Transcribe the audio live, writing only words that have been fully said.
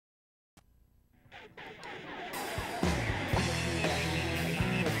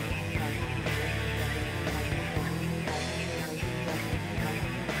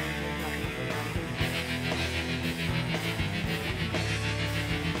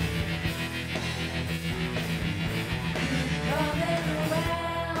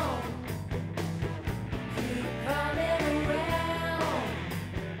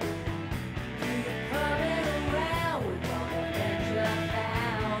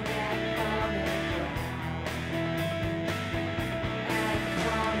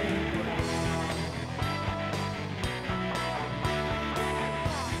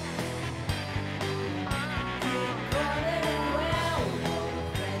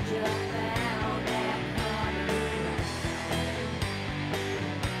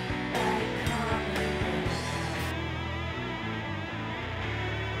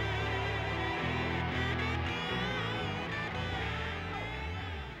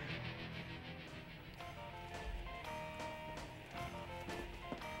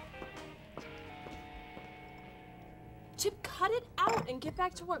Chip, cut it out and get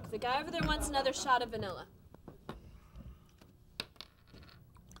back to work. The guy over there wants another shot of vanilla.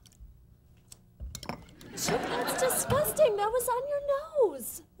 Chip, that's disgusting. That was on your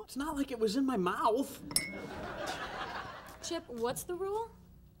nose. Well, it's not like it was in my mouth. Chip, what's the rule?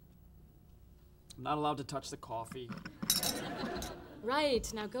 I'm not allowed to touch the coffee. Right.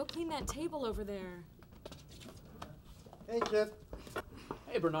 Now go clean that table over there. Hey, Chip.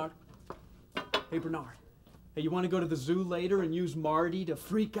 Hey, Bernard. Hey, Bernard. Hey, you want to go to the zoo later and use Marty to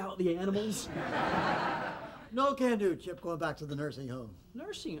freak out the animals? No can do, Chip. Going back to the nursing home.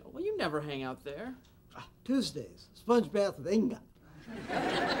 Nursing? Well, you never hang out there. Tuesdays. Sponge bath with Inga.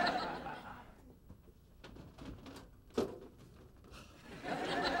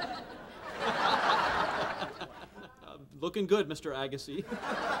 Looking good, Mr. Agassi.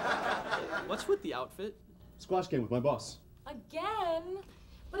 What's with the outfit? Squash game with my boss. Again?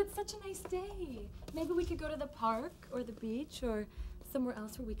 But it's such a nice day. Maybe we could go to the park or the beach or somewhere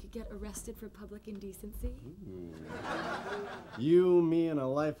else where we could get arrested for public indecency. Ooh. You, me, and a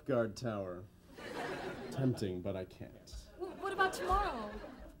lifeguard tower. Tempting, but I can't. Well, what about tomorrow?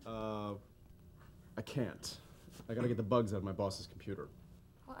 I can't. I gotta get the bugs out of my boss's computer.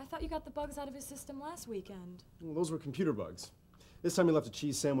 Well, I thought you got the bugs out of his system last weekend. Well, those were computer bugs. This time he left a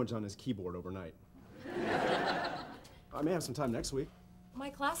cheese sandwich on his keyboard overnight. I may have some time next week. My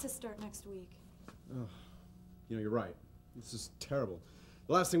classes start next week. Ugh. You know, you're right. This is terrible.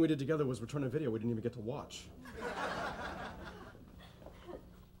 The last thing we did together was return a video we didn't even get to watch.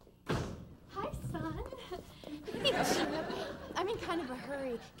 Hi, son. Hey, Chip. I'm in kind of a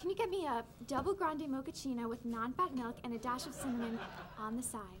hurry. Can you get me a double grande mochaccino with non-fat milk and a dash of cinnamon on the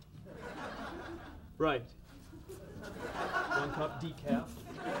side? Right. 1 cup decaf.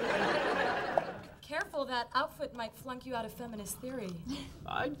 Careful, that outfit might flunk you out of feminist theory.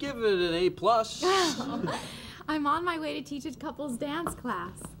 I'd give it an A+. I'm on my way to teach a couples dance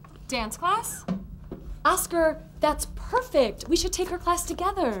class. Dance class? Oscar, that's perfect. We should take her class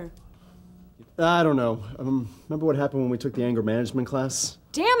together. I don't know. Remember what happened when we took the anger management class?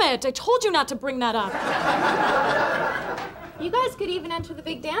 Damn it! I told you not to bring that up. You guys could even enter the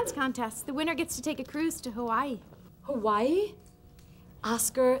big dance contest. The winner gets to take a cruise to Hawaii. Hawaii?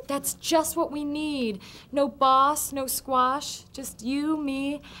 Oscar, that's just what we need. No boss, no squash, just you,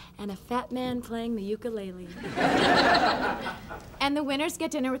 me, and a fat man playing the ukulele. And the winners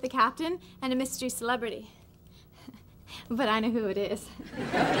get dinner with the captain and a mystery celebrity. But I know who it is.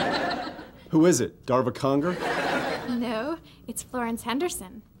 Who is it? Darva Conger? No, it's Florence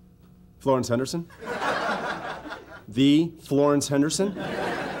Henderson. Florence Henderson? The Florence Henderson?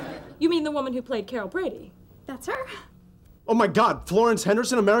 You mean the woman who played Carol Brady? That's her. Oh my God, Florence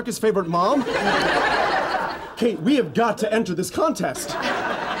Henderson, America's favorite mom? Kate, we have got to enter this contest.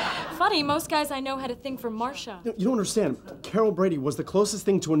 Funny, most guys I know had a thing for Marcia. You don't understand. Carol Brady was the closest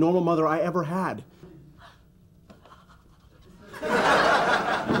thing to a normal mother I ever had.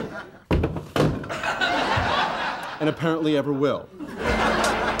 And apparently ever will.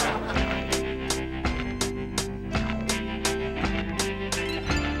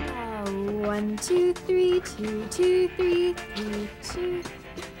 1, 2, 3, 2, 2, 3, 3, 2.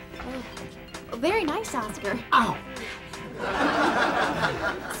 Oh, very nice, Oscar. Ow!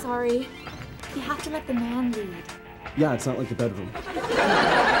 Sorry. You have to let the man lead. Yeah, it's not like the bedroom. 1,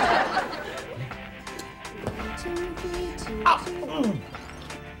 2, 3, 2, Ow! 2.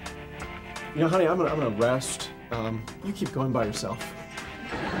 You know, honey, I'm gonna rest. You keep going by yourself.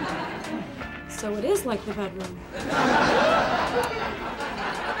 So it is like the bedroom.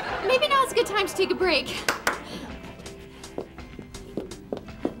 Maybe now's a good time to take a break.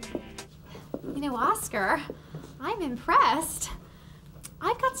 Oscar, I'm impressed.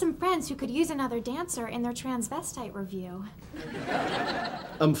 I've got some friends who could use another dancer in their transvestite review.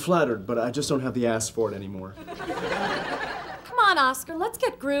 I'm flattered, but I just don't have the ass for it anymore. Come on, Oscar, let's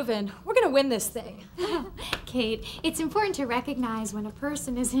get grooving. We're gonna win this thing. Kate, it's important to recognize when a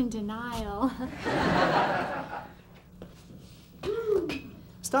person is in denial.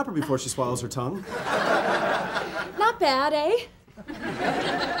 Stop her before she swallows her tongue. Not bad, eh?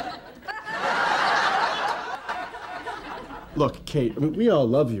 Look, Kate, I mean, we all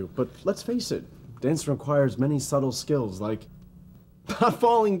love you, but let's face it, dance requires many subtle skills, like not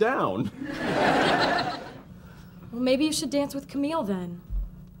falling down. Well, maybe you should dance with Camille then.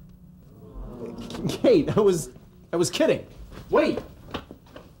 Kate, I was kidding. Wait.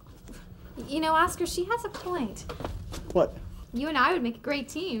 Oscar, she has a point. What? You and I would make a great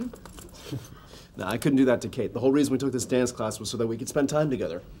team. No, I couldn't do that to Kate. The whole reason we took this dance class was so that we could spend time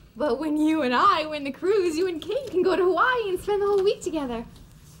together. But when you and I win the cruise, you and Kate can go to Hawaii and spend the whole week together.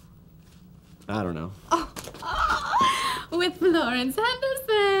 I don't know. With Florence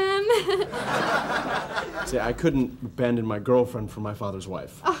Henderson. See, I couldn't abandon my girlfriend for my father's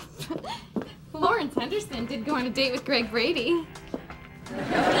wife. Florence Henderson did go on a date with Greg Brady.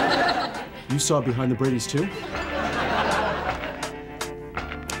 You saw Behind the Bradys too?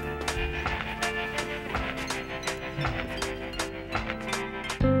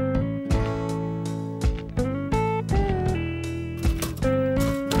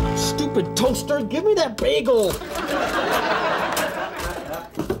 Stupid toaster, give me that bagel!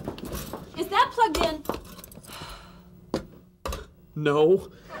 Is that plugged in? No.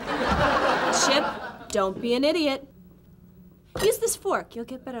 Chip, don't be an idiot. Use this fork, you'll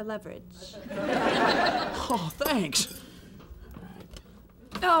get better leverage. Oh, thanks.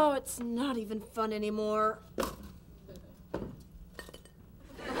 Oh, it's not even fun anymore.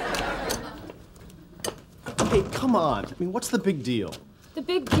 Hey, come on. I mean, what's the big deal? The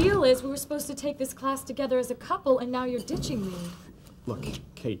big deal is we were supposed to take this class together as a couple, and now you're ditching me. Look,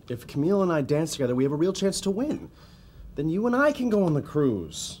 Kate, if Camille and I dance together, we have a real chance to win. Then you and I can go on the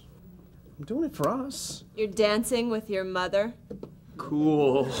cruise. I'm doing it for us. You're dancing with your mother?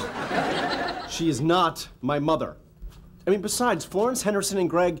 Cool. She is not my mother. I mean, besides, Florence Henderson and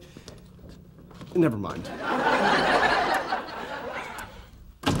Greg... Never mind.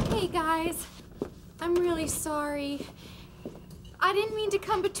 Hey, guys. I'm really sorry. I didn't mean to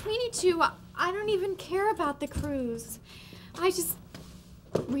come between you two. I don't even care about the cruise. I just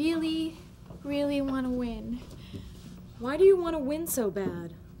really, really want to win. Why do you want to win so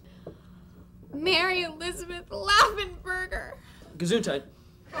bad? Mary Elizabeth Laughenberger. Gesundheit.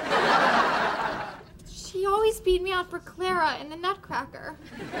 She always beat me out for Clara in the Nutcracker.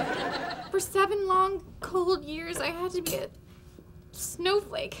 For 7 long, cold years, I had to be a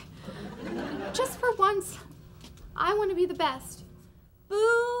snowflake. Just for once, I want to be the best.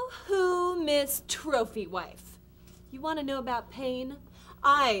 Boo-hoo, Miss Trophy Wife. You want to know about pain?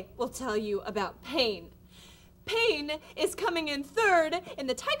 I will tell you about pain. Pain is coming in 3rd in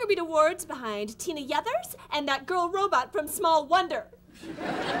the Tiger Beat Awards behind Tina Yothers and that girl robot from Small Wonder.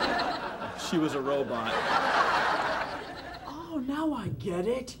 She was a robot. Oh, now I get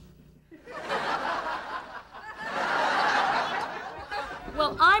it.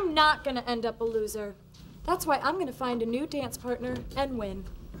 Well, I'm not gonna end up a loser. That's why I'm gonna find a new dance partner and win.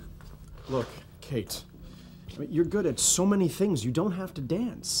 Look, Kate, I mean, you're good at so many things. You don't have to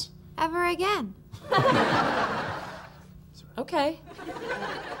dance. Ever again. Okay.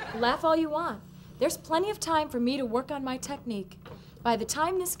 Laugh all you want. There's plenty of time for me to work on my technique. By the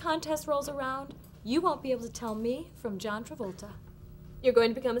time this contest rolls around, you won't be able to tell me from John Travolta. You're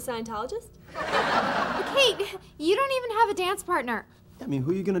going to become a Scientologist? Kate, you don't even have a dance partner. I mean,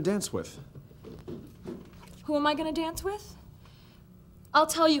 who are you gonna dance with? Who am I gonna dance with? I'll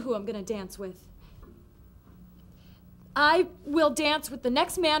tell you who I'm gonna dance with. I will dance with the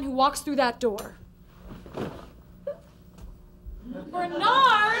next man who walks through that door.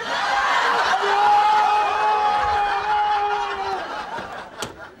 Bernard!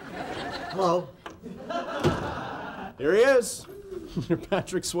 Hello. Here he is. You're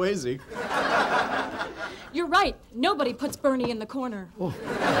Patrick Swayze. You're right. Nobody puts Bernie in the corner.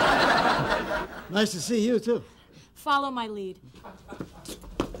 Nice to see you, too. Follow my lead.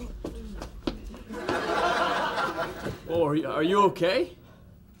 Oh, are you okay?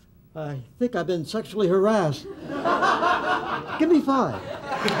 I think I've been sexually harassed. Give me 5.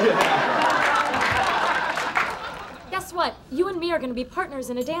 Guess what? You and me are going to be partners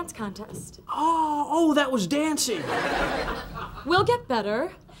in a dance contest. Oh, that was dancing. We'll get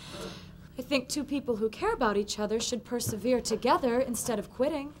better. I think 2 people who care about each other should persevere together instead of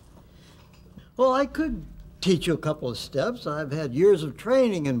quitting. Well, I could teach you a couple of steps. I've had years of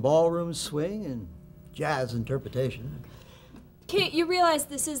training in ballroom swing and jazz interpretation. Kate, you realize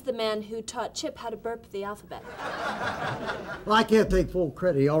this is the man who taught Chip how to burp the alphabet. Well, I can't take full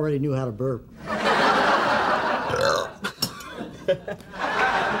credit. He already knew how to burp.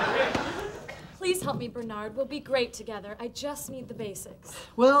 Please help me, Bernard. We'll be great together. I just need the basics.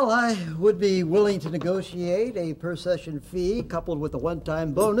 Well, I would be willing to negotiate a per-session fee coupled with a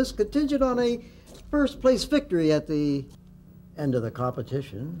one-time bonus contingent on a first-place victory at the end of the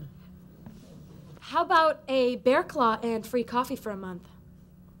competition. How about a bear claw and free coffee for a month?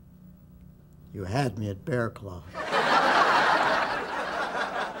 You had me at bear claw.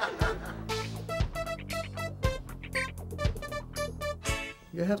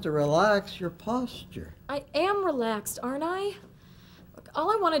 You have to relax your posture. I am relaxed, aren't I? Look, all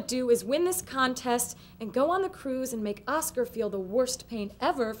I want to do is win this contest and go on the cruise and make Oscar feel the worst pain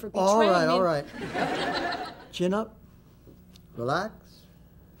ever for betraying me. All right. Chin up. Relax.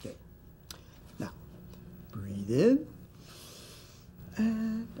 Okay. Now, breathe in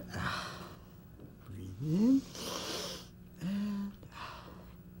and out. Breathe in and out.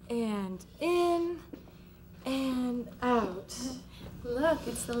 And in and out. Look,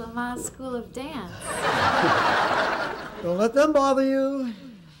 it's the Lamaze School of Dance. Don't let them bother you.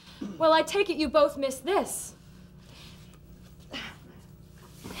 Well, I take it you both missed this.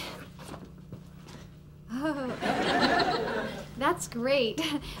 Oh, that's great,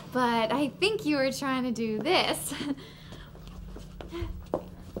 but I think you were trying to do this.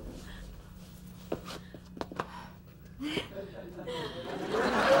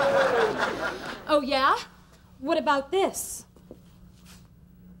 Oh, yeah? What about this?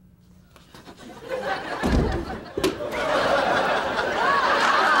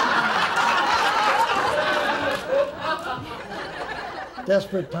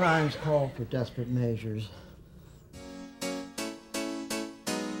 Desperate times call for desperate measures.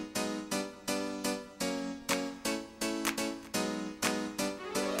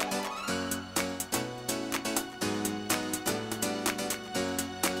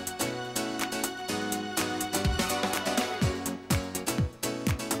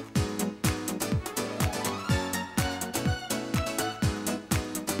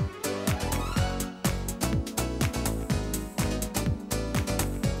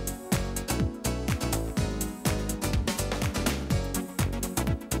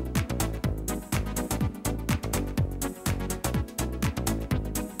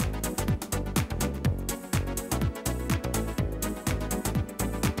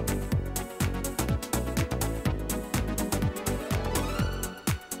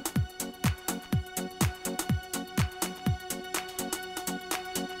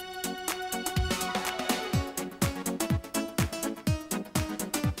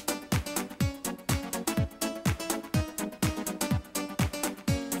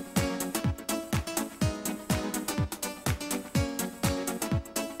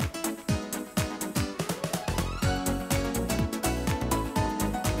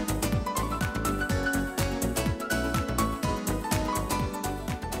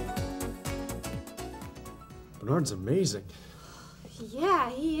 Bernard's amazing. Yeah,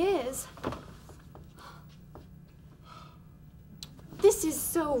 he is. This is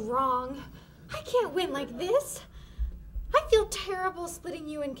so wrong. I can't win like this. I feel terrible splitting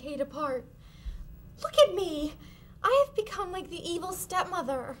you and Kate apart. Look at me. I have become like the evil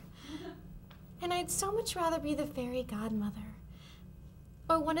stepmother. And I'd so much rather be the fairy godmother.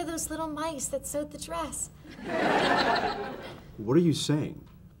 Or one of those little mice that sewed the dress. What are you saying?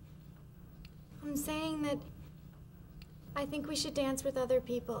 I'm saying that I think we should dance with other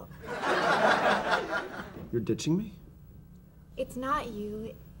people. You're ditching me? It's not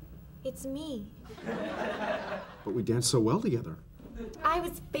you, it's me. But we dance so well together. I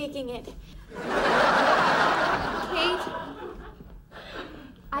was faking it. Kate,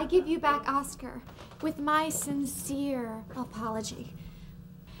 I give you back Oscar with my sincere apology.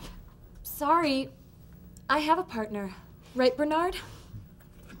 Sorry, I have a partner. Right, Bernard?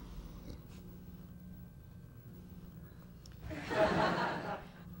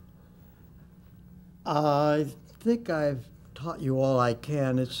 I think I've taught you all I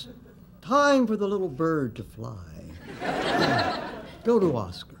can. It's time for the little bird to fly. Go to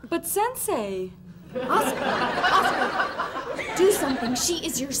Oscar. But Sensei. Oscar, do something. She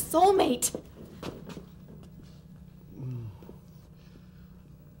is your soulmate.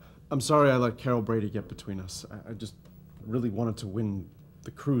 I'm sorry I let Carol Brady get between us. I just really wanted to win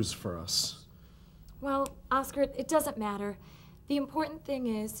the cruise for us. Well, Oscar, it doesn't matter. The important thing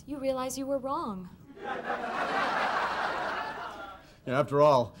is you realize you were wrong. Yeah, after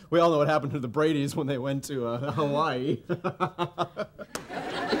all, we all know what happened to the Bradys when they went to Hawaii.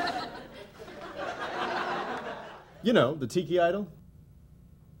 You know, the tiki idol,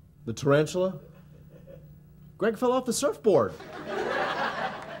 the tarantula. Greg fell off the surfboard.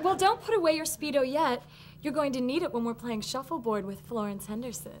 Well, don't put away your Speedo yet. You're going to need it when we're playing shuffleboard with Florence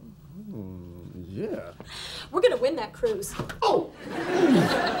Henderson. Yeah. We're going to win that cruise. Oh,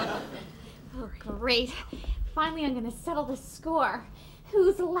 great. Finally, I'm going to settle the score.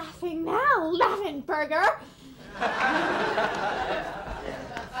 Who's laughing now, Laughingburger?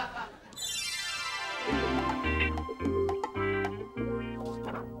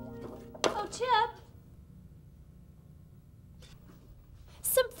 Oh, Chip.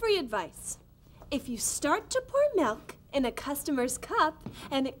 Some free advice. If you start to pour milk in a customer's cup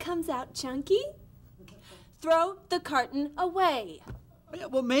and it comes out chunky, throw the carton away. Yeah,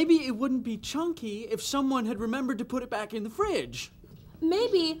 well, maybe it wouldn't be chunky if someone had remembered to put it back in the fridge.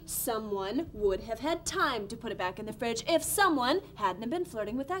 Maybe someone would have had time to put it back in the fridge if someone hadn't been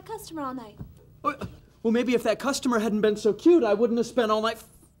flirting with that customer all night. Well, maybe if that customer hadn't been so cute, I wouldn't have spent all night.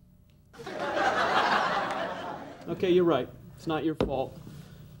 Okay, you're right. It's not your fault.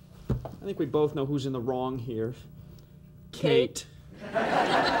 I think we both know who's in the wrong here. Kate.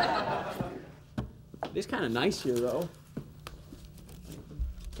 It's kind of nice here, though.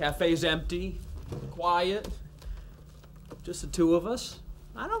 Cafe's empty, quiet. Just the two of us.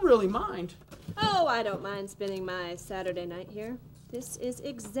 I don't really mind. Oh, I don't mind spending my Saturday night here. This is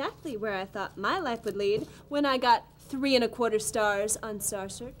exactly where I thought my life would lead when I got 3 1/4 stars on Star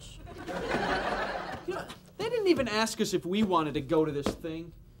Search. You know, they didn't even ask us if we wanted to go to this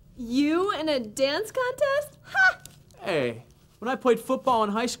thing. You in a dance contest? Ha! Hey, when I played football in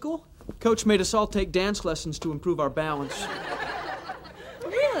high school, Coach made us all take dance lessons to improve our balance.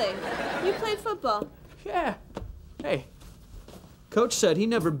 Really? You played football? Yeah. Hey, Coach said he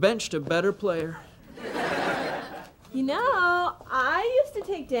never benched a better player. You know, I used to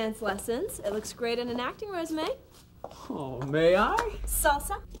take dance lessons. It looks great in an acting resume. Oh, may I?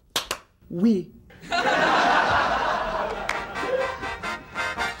 Salsa? Oui.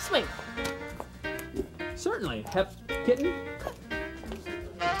 Swing. Certainly. Hep kitten?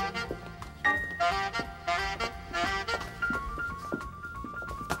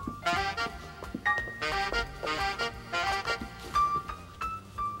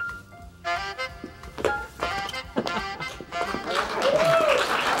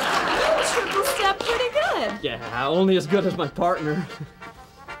 Triple step pretty good. Yeah, only as good as my partner.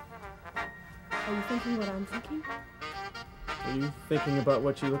 Are you thinking what I'm thinking? Are you thinking about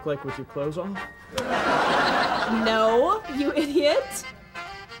what you look like with your clothes on? No, you idiot.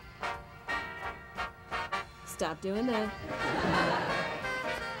 Stop doing that.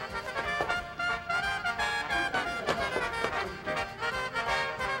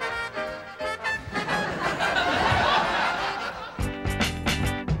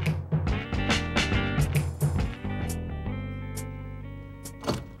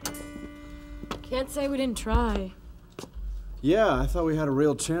 Can't say we didn't try. Yeah, I thought we had a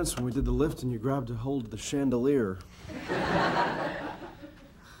real chance when we did the lift and you grabbed a hold of the chandelier.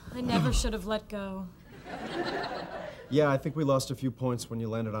 I never should have let go. Yeah, I think we lost a few points when you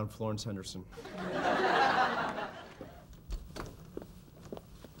landed on Florence Henderson.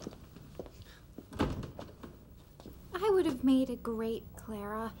 I would have made a great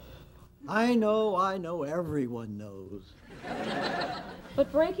Clara. I know, everyone knows.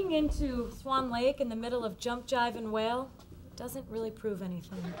 But breaking into Swan Lake in the middle of Jump, Jive, and Whale doesn't really prove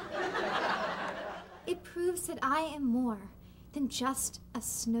anything. It proves that I am more than just a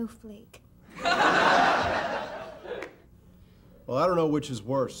snowflake. Well, I don't know which is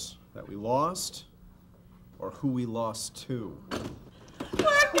worse, that we lost or who we lost to. We're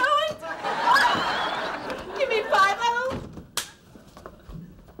going to... Give me 5-0.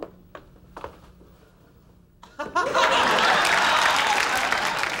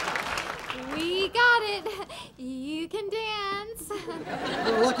 We got it. You can dance.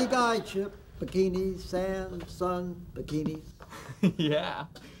 You're a lucky guy, Chip. Bikinis, sand, sun, bikinis. Yeah.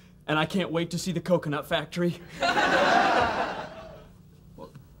 And I can't wait to see the coconut factory.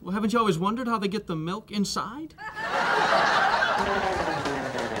 Well, haven't you always wondered how they get the milk inside?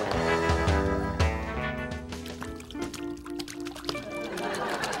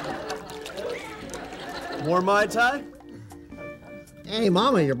 More Mai Tai? Hey,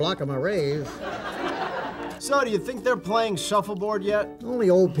 Mama, you're blocking my rave. So, do you think they're playing shuffleboard yet? Only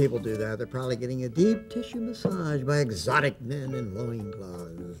old people do that. They're probably getting a deep tissue massage by exotic men in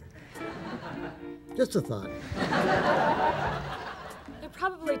loincloths. Just a thought. They're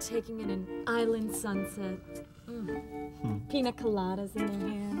probably taking in an island sunset. Pina coladas in their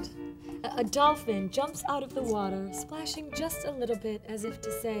hand. A dolphin jumps out of the water, splashing just a little bit as if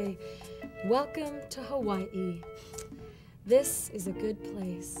to say, "Welcome to Hawaii. This is a good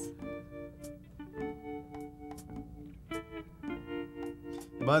place."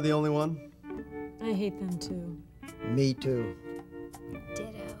 Am I the only one? I hate them too. Me too.